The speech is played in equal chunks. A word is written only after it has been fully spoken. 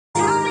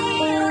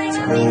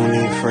When we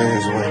need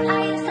friends, when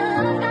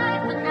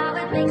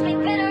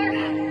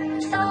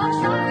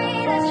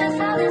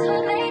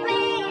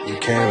you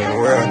carry the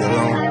world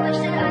alone.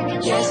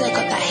 Yozo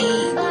got that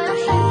heat.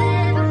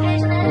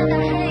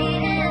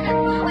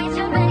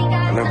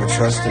 I never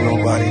trusted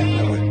nobody.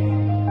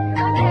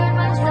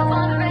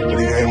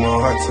 Never gave my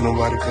heart to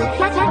nobody. Cause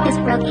I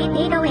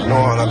know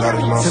all I got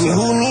is myself. Tell me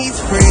who needs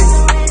friends?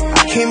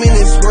 I came in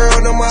this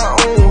world on my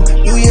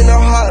own. You know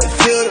how it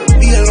feel to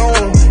be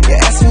alone. You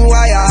ask me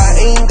why I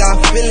ain't got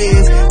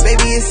feelings.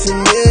 Baby, it's a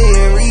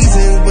million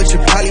reasons, but you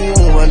probably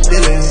won't want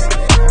feelings.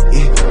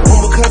 Yeah,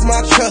 one because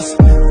my trust,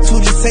 two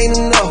just ain't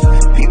enough.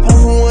 People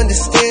who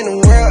understand the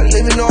world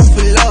living off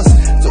of lust.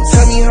 So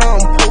tell me how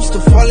I'm supposed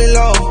to fall in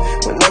love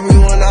when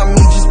everyone I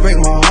meet just break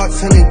my heart,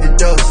 turn it to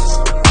dust.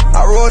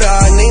 I wrote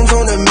our names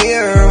on the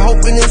mirror,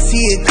 hoping to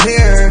see it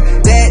clear.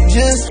 That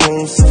just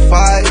won't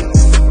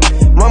suffice.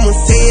 Mama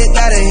say it,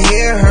 gotta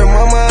hear her.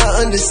 Mama,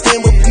 I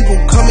understand, but people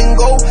come and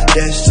go,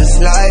 that's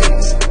just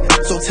life.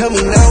 So tell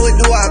me now, where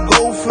do I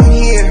go from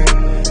here?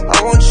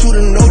 I want you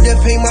to know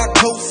death ain't my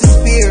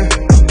closest fear.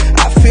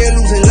 I fear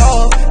losing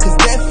love, cause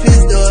death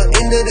is the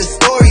end of the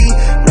story.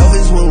 Love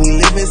is when we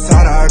live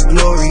inside our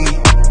glory.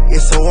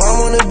 Yeah, so I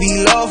wanna be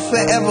loved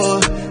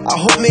forever. I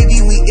hope maybe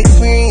we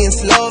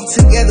experience love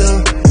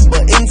together.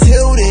 But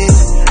until then,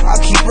 I'll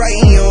keep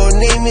writing your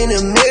name in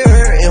the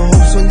mirror in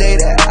hopes one day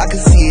that I can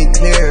see it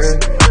clear.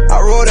 I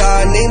wrote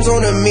our names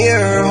on the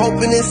mirror,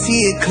 hoping to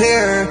see it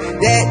clear.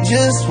 That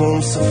just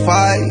won't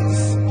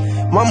suffice.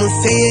 Mama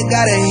say it,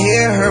 gotta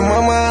hear her.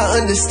 Mama,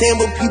 I understand,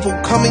 but people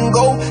come and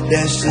go,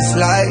 that's just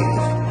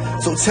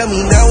life. So tell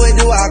me now, where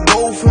do I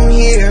go from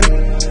here?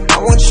 I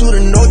want you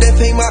to know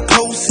death ain't my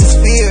closest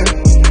fear.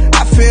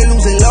 I fear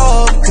losing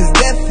love, cause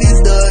death is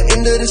the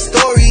end of the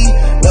story.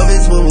 Love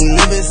is when we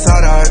live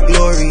inside our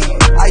glory.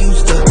 I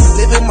used to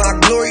live in my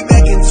glory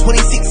back in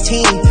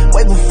 2016,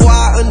 way before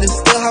I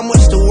understood how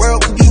much the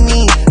world could be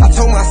mean. I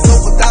told myself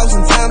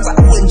 1,000 times I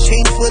wouldn't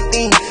change for a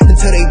thing,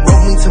 until they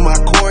broke me to my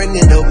core and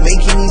ended up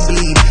making me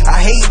bleed. I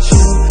hate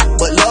you,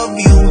 but love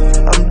you,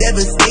 I'm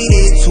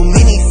devastated. Too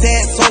many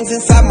sad songs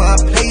inside my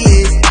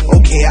playlist.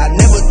 Okay, I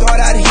never thought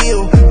I'd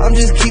heal, I'm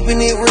just keeping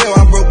it real.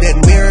 I broke that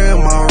mirror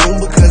in my room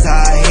because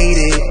I hate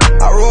it.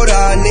 I wrote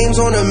our names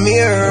on the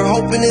mirror,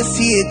 hoping to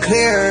see it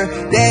clear.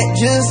 That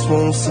just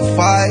won't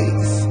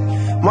suffice.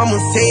 Mama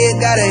say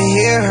it, gotta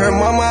hear her.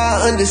 Mama,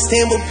 I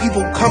understand, but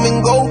people come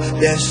and go,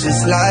 that's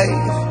just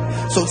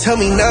life. So tell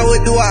me now,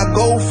 where do I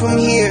go from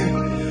here?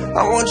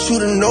 I want you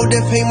to know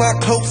death ain't my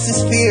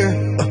closest fear.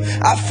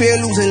 I fear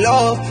losing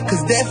love,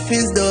 cause death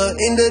is the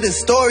end of the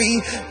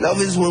story.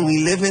 Love is when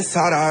we live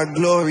inside our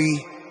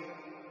glory.